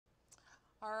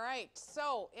All right,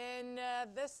 so in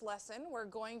this lesson, we're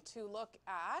going to look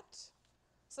at,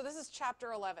 so this is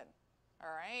chapter 11, all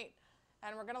right?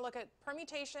 And we're going to look at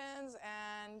permutations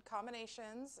and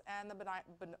combinations and the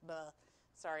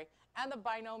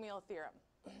binomial theorem.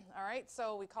 All right,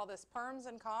 so we call this perms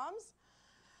and coms.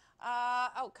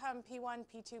 Outcome P1,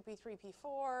 P2, P3,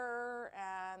 P4,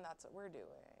 and that's what we're doing.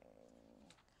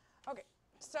 Okay,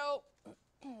 so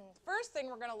first thing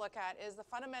we're going to look at is the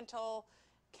fundamental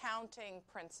counting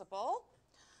principle.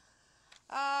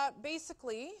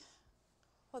 Basically,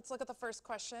 let's look at the first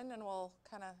question and we'll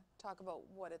kind of talk about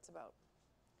what it's about.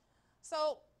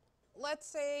 So let's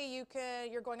say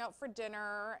you're going out for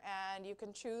dinner and you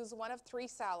can choose one of three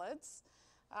salads,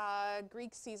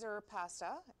 Greek Caesar or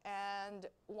pasta, and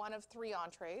one of three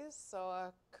entrees, so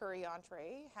a curry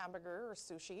entree, hamburger, or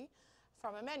sushi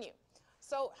from a menu.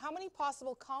 So how many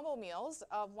possible combo meals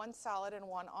of one salad and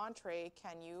one entree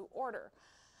can you order?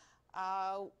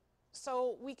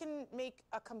 So we can make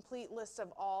a complete list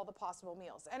of all the possible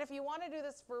meals. And if you want to do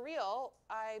this for real,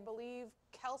 I believe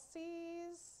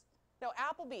Applebee's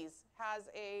has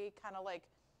a kind of like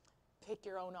pick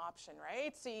your own option,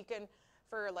 right? So you can,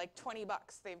 for like 20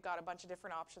 bucks, they've got a bunch of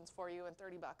different options for you, and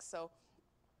 30 bucks. So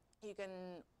you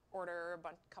can order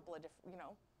couple of different,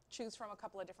 choose from a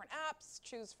couple of different apps,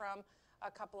 choose from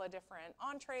a couple of different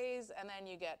entrees, and then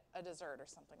you get a dessert or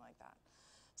something like that.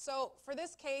 So for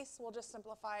this case, we'll just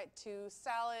simplify it to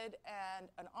salad and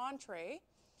an entree.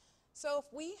 So if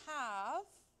we have,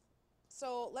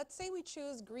 let's say we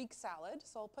choose Greek salad.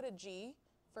 So I'll put a G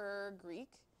for Greek.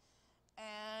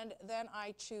 And then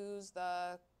I choose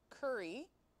the curry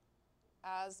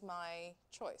as my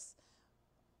choice.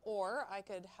 Or I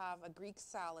could have a Greek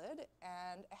salad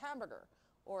and a hamburger,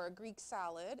 or a Greek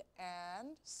salad and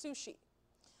sushi.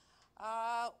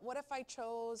 What if I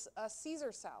chose a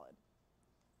Caesar salad?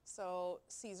 So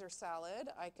Caesar salad,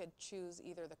 I could choose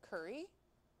either the curry,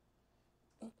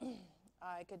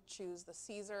 I could choose the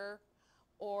Caesar,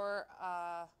 or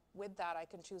with that I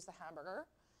can choose the hamburger.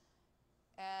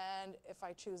 And if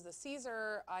I choose the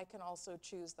Caesar, I can also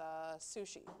choose the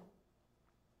sushi.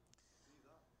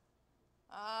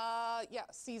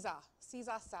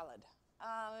 Caesar salad.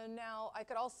 Now I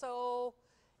could also,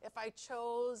 if I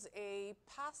chose a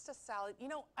pasta salad,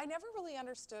 I never really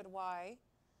understood why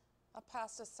a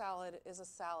pasta salad is a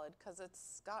salad, because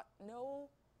it's got no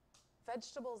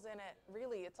vegetables in it,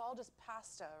 really. It's all just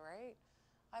pasta, right?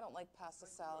 I don't like pasta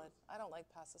salad. I don't like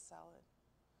pasta salad.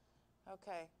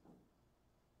 Okay,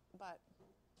 but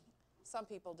some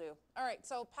people do. All right,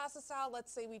 so pasta salad,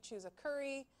 let's say we choose a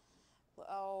curry,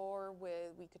 or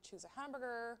we could choose a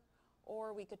hamburger,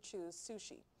 or we could choose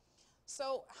sushi.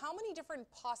 So how many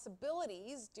different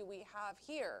possibilities do we have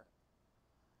here?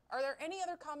 Are there any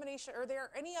other combination? Are there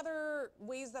any other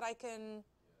ways that I can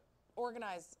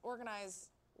organize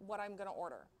what I'm going to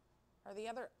order? Are the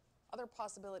other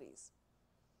possibilities?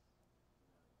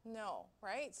 No,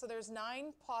 right? So there's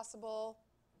 9 possible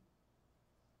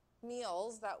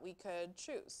meals that we could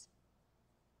choose,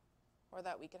 or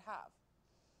that we could have.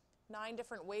 9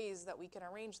 different ways that we can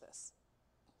arrange this.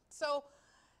 So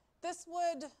this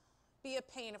would be a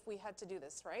pain if we had to do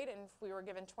this, right? And if we were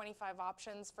given 25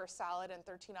 options for salad and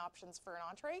 13 options for an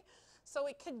entree. So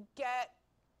it could get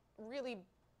really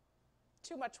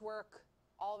too much work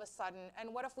all of a sudden.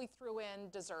 And what if we threw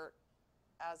in dessert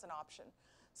as an option?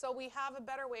 So we have a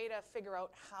better way to figure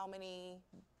out how many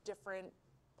different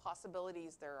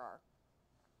possibilities there are.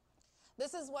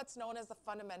 This is what's known as the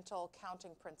fundamental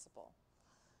counting principle.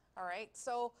 All right,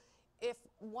 so if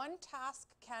one task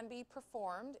can be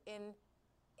performed in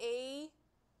A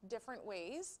different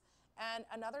ways, and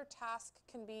another task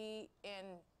can be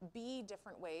in B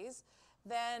different ways,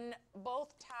 then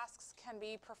both tasks can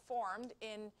be performed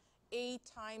in A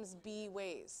times B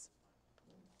ways.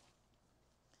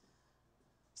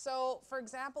 So, for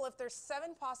example, if there's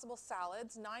 7 possible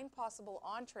salads, 9 possible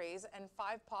entrees, and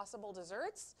 5 possible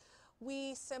desserts,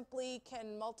 we simply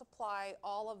can multiply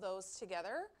all of those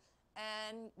together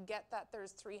and get that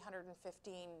there's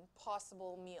 315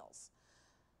 possible meals.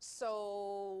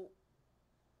 So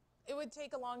it would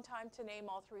take a long time to name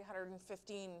all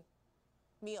 315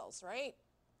 meals, right?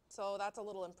 So that's a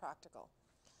little impractical.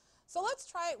 So let's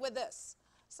try it with this.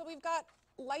 So we've got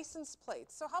license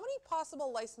plates. So how many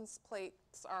possible license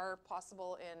plates are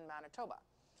possible in Manitoba?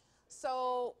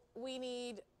 So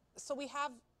we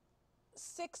have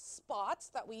 6 spots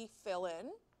that we fill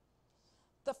in.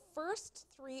 The first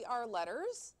 3 are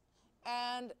letters,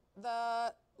 and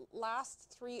the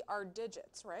last 3 are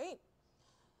digits, right?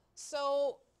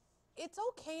 So it's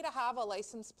okay to have a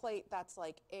license plate that's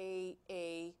like A,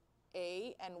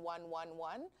 A and 1, 1,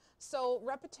 1. So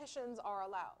repetitions are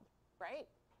allowed, right?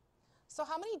 So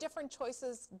how many different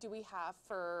choices do we have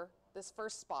for this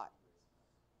first spot?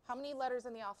 How many letters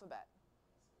in the alphabet?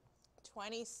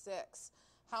 26.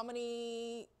 How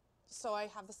many, so I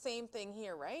have the same thing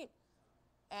here, right?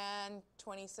 And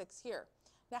 26 here.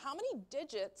 Now how many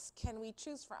digits can we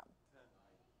choose from? 10.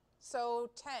 So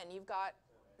 10, you've got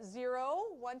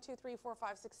 0, 1, 2, 3, 4,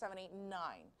 5, 6, 7, 8,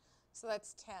 9. So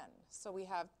that's 10. So we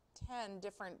have 10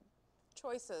 different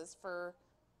choices for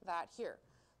that here.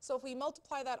 So if we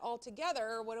multiply that all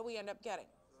together, what do we end up getting?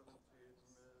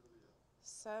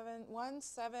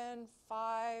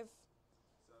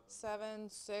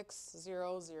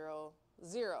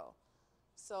 7,175,760,0.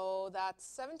 So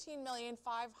that's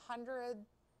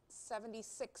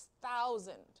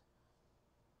 17,576,000.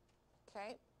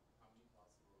 Okay. How many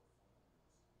possible phone numbers?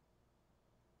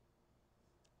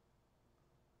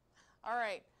 All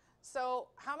right. So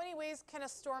how many ways can a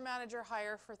store manager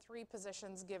hire for 3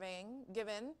 positions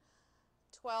given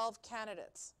 12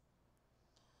 candidates?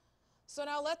 So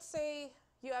now let's say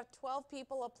you have 12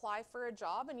 people apply for a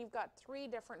job and you've got 3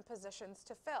 different positions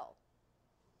to fill.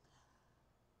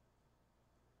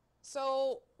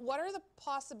 So what are the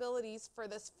possibilities for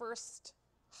this first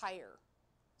hire?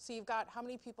 So you've got how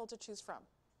many people to choose from?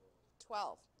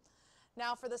 12.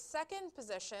 Now for the second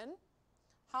position,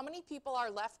 how many people are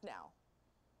left now?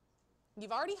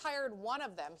 You've already hired one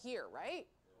of them here, right?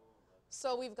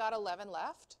 So we've got 11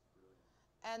 left.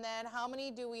 And then how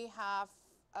many do we have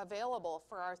available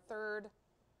for our third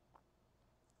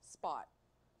spot?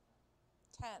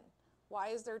 10. Why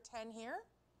is there 10 here?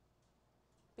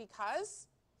 Because?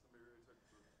 Somebody already took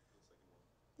the second one.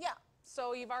 Yeah.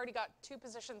 So you've already got 2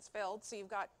 positions filled, so you've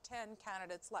got 10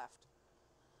 candidates left.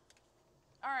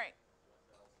 All right.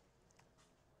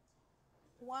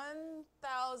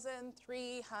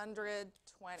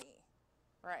 1,320.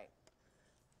 Right.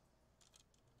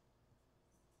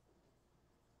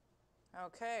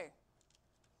 Okay.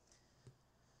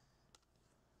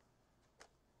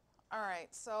 All right,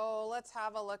 so let's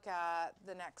have a look at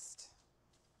the next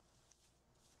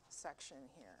section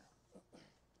here.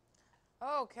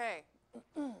 Okay.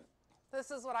 This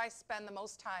is what I spend the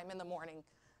most time in the morning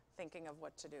thinking of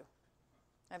what to do.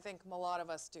 I think a lot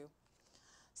of us do.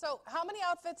 So how many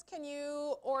outfits can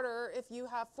you order if you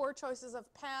have 4 choices of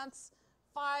pants,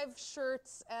 5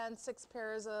 shirts, and 6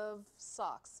 pairs of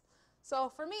socks? So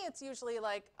for me, it's usually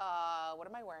like, what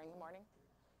am I wearing in the morning,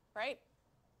 right?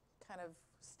 Kind of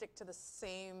stick to the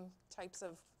same types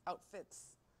of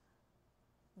outfits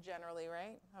generally,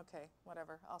 right? Okay,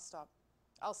 whatever, I'll stop.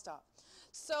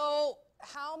 So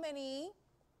how many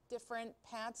different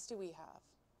pants do we have?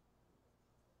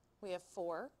 We have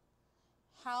 4.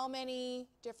 How many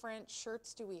different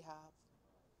shirts do we have?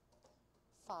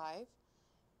 5.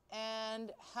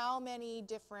 And how many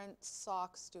different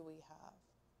socks do we have?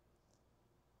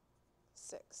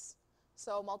 6.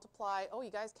 So multiply, oh, you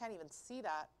guys can't even see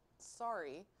that.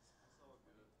 Sorry. That's all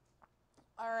good.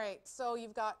 All right, so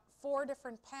you've got 4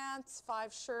 different pants,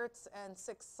 5 shirts, and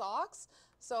 6 socks.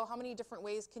 So how many different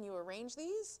ways can you arrange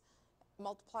these?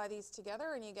 Multiply these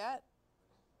together and you get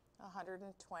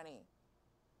 120.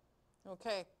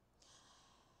 Okay.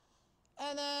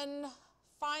 And then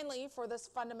finally, for this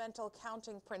fundamental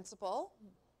counting principle,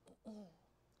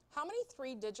 how many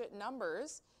 3-digit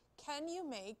numbers can you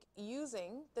make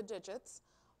using the digits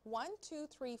 1, 2,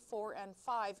 3, 4, and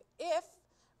 5 if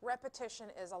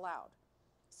repetition is allowed?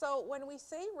 So when we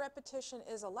say repetition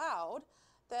is allowed,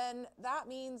 then that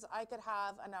means I could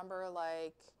have a number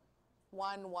like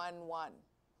 1, 1, 1,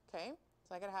 okay?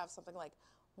 So I could have something like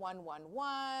 1, 1,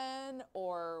 1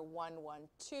 or 1, 1,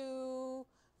 2,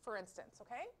 for instance,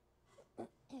 okay?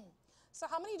 So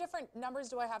how many different numbers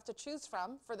do I have to choose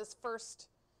from for this first?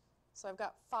 So I've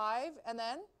got 5 and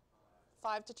then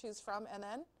 5 to choose from and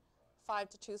then 5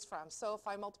 to choose from. So if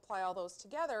I multiply all those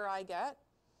together, I get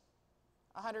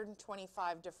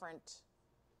 125 different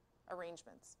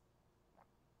arrangements.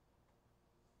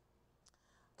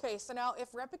 Okay, so now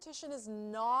if repetition is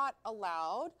not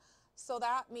allowed, so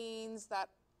that means that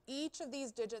each of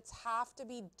these digits have to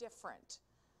be different.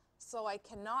 So I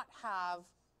cannot have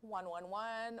 1, 1,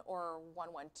 1 or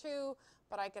 1, 1, 2,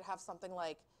 but I could have something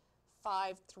like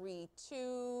 5, 3,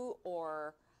 2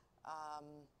 or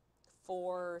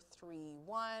 4, 3,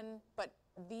 1. But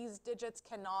these digits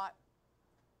cannot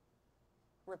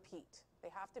repeat. They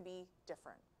have to be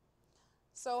different.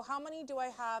 So how many do I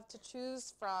have to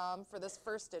choose from for this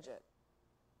first digit?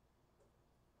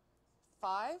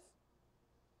 5.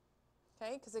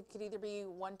 Okay, because it could either be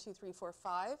 1, 2, 3, 4,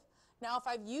 5. Now if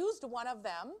I've used one of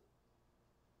them,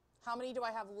 how many do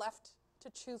I have left to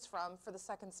choose from for the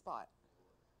second spot?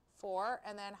 4.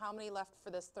 And then how many left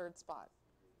for this third spot?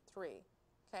 3.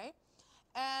 Okay?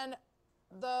 And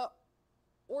the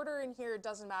order in here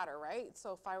doesn't matter, right?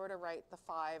 So if I were to write the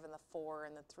 5 and the 4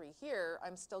 and the 3 here,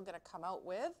 I'm still going to come out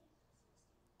with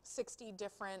 60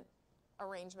 different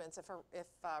arrangements if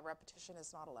repetition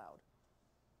is not allowed.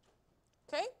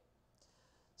 Okay?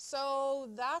 So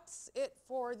that's it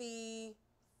for the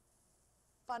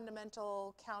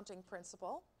fundamental counting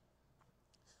principle.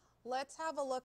 Let's have a look